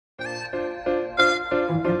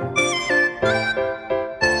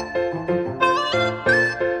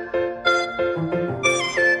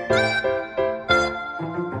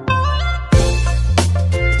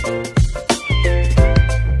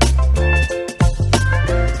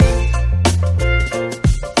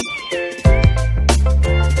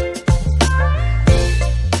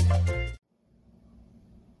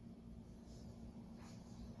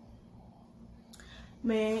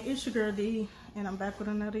It's your girl D, and I'm back with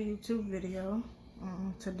another YouTube video.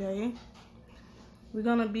 Today, we're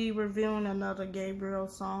gonna be reviewing another Gabriel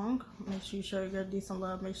song. Make sure you show your girl D some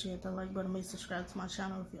love. Make sure you hit that like button. Make sure you subscribe to my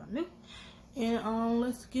channel if you're new. And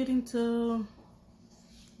let's get into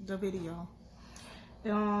the video.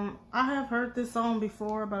 I have heard this song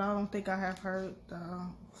before, but I don't think I have heard the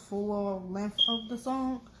full length of the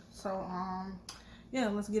song. So yeah,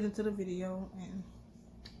 let's get into the video and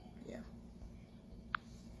yeah.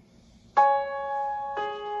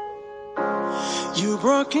 You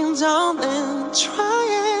broken down and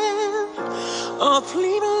trying of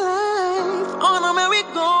living life on a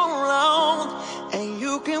merry-go-round, and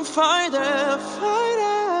you can fight it,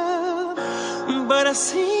 but I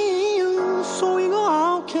see you, so we go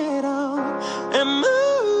all get out and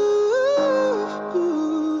move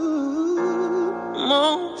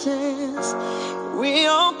mountains. We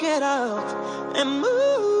all get out and move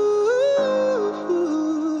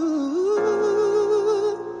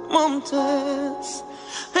mountains,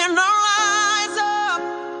 and I'll rise up,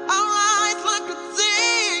 I'll rise like a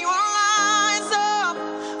sea, I'll rise up,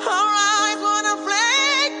 I'll rise when I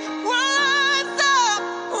flake, I'll rise up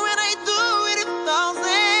when I do it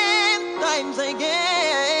 1,000 times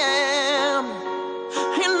again,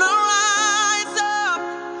 and I'll rise up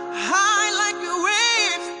high like a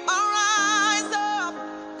wave, I'll rise up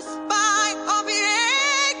despite of the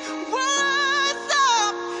ache, I'll rise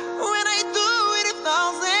up when I do it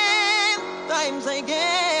 1,000 times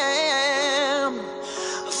again.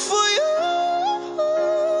 For you,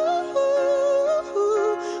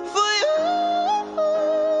 for you,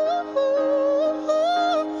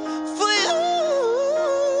 for you,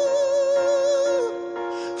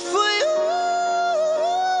 for you.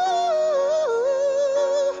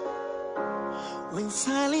 When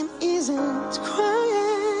silence isn't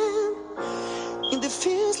crying, and it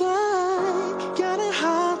feels like getting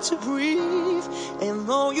hard to breathe, and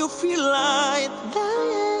though you feel like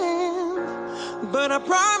dying, but I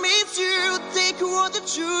promise you, take what the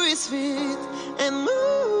truth fit and move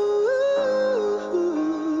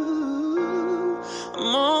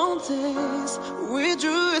mountains with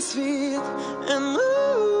truth fit and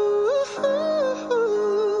move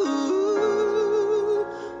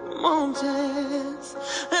mountains,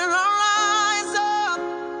 and I'll rise up,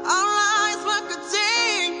 I'll rise like a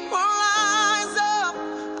king, I'll rise up,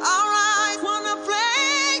 I'll rise when I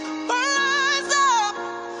flake, I'll rise up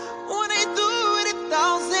when I do it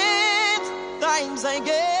 1,000 times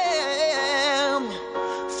again.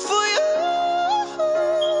 For you,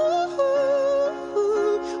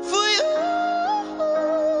 for you, for you,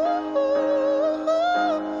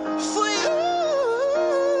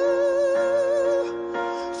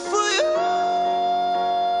 for you.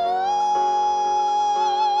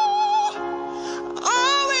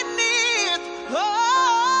 All we need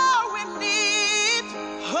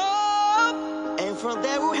hope, and from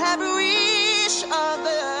there we'll have each other,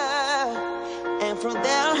 and from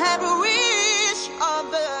there I'll have each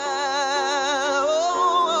other.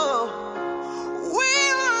 Oh,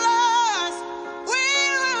 we'll last,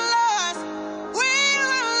 we'll last,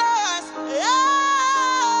 we'll last.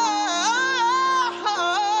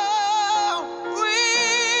 Oh, we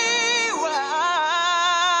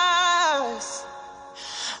rise.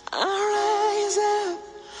 I rise up,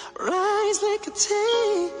 rise like a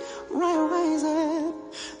tea, rise up,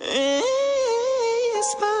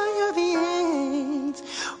 inspire the end.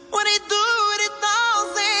 When I do it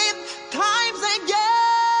 1,000 times again,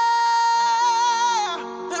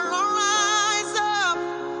 and I'll rise up,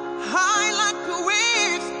 high like a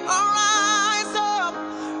wave, I'll rise up,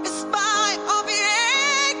 in spite of the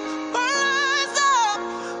ache, I'll rise up,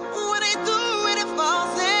 when I do it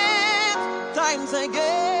 1,000 times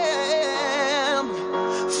again.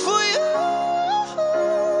 For you,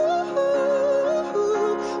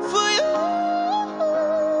 for you,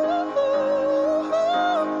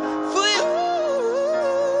 for you,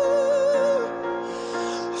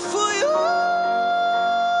 for you.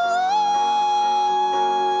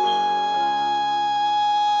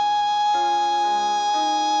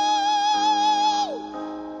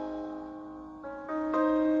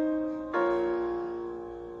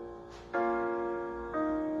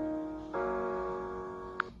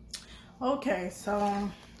 Okay, so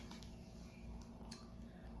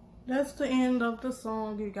that's the end of the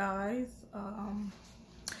song, you guys.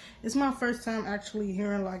 It's my first time actually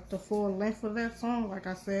hearing like the full length of that song. Like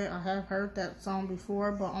I said, I have heard that song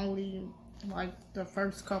before, but only like the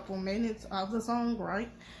first couple minutes of the song,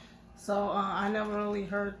 right? So I never really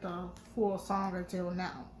heard the full song until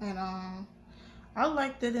now, and I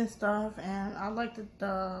liked it and stuff, and I liked it,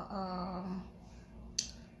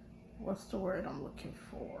 what's the word I'm looking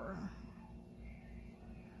for?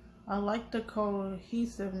 I like the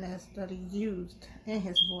cohesiveness that he used in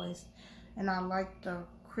his voice, and I like the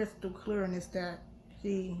crystal clearness that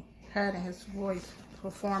he had in his voice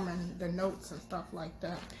performing the notes and stuff like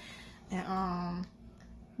that. And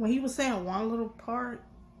when he was saying one little part,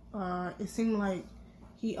 it seemed like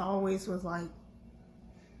he always was like,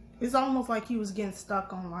 it's almost like he was getting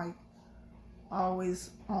stuck on like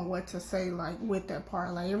always on what to say, like with that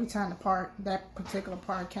part. Like every time that particular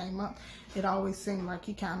part came up, it always seemed like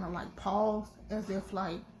he kind of like paused, as if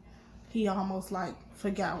like he almost like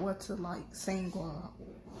forgot what to like sing or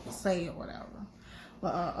say or whatever.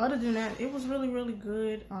 But other than that, it was really, really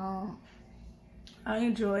good. I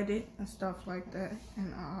enjoyed it and stuff like that.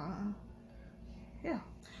 And yeah.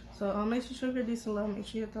 So make sure you give this a love. Make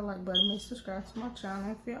sure you hit the like button. Make sure you subscribe to my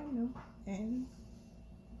channel if y'all new. And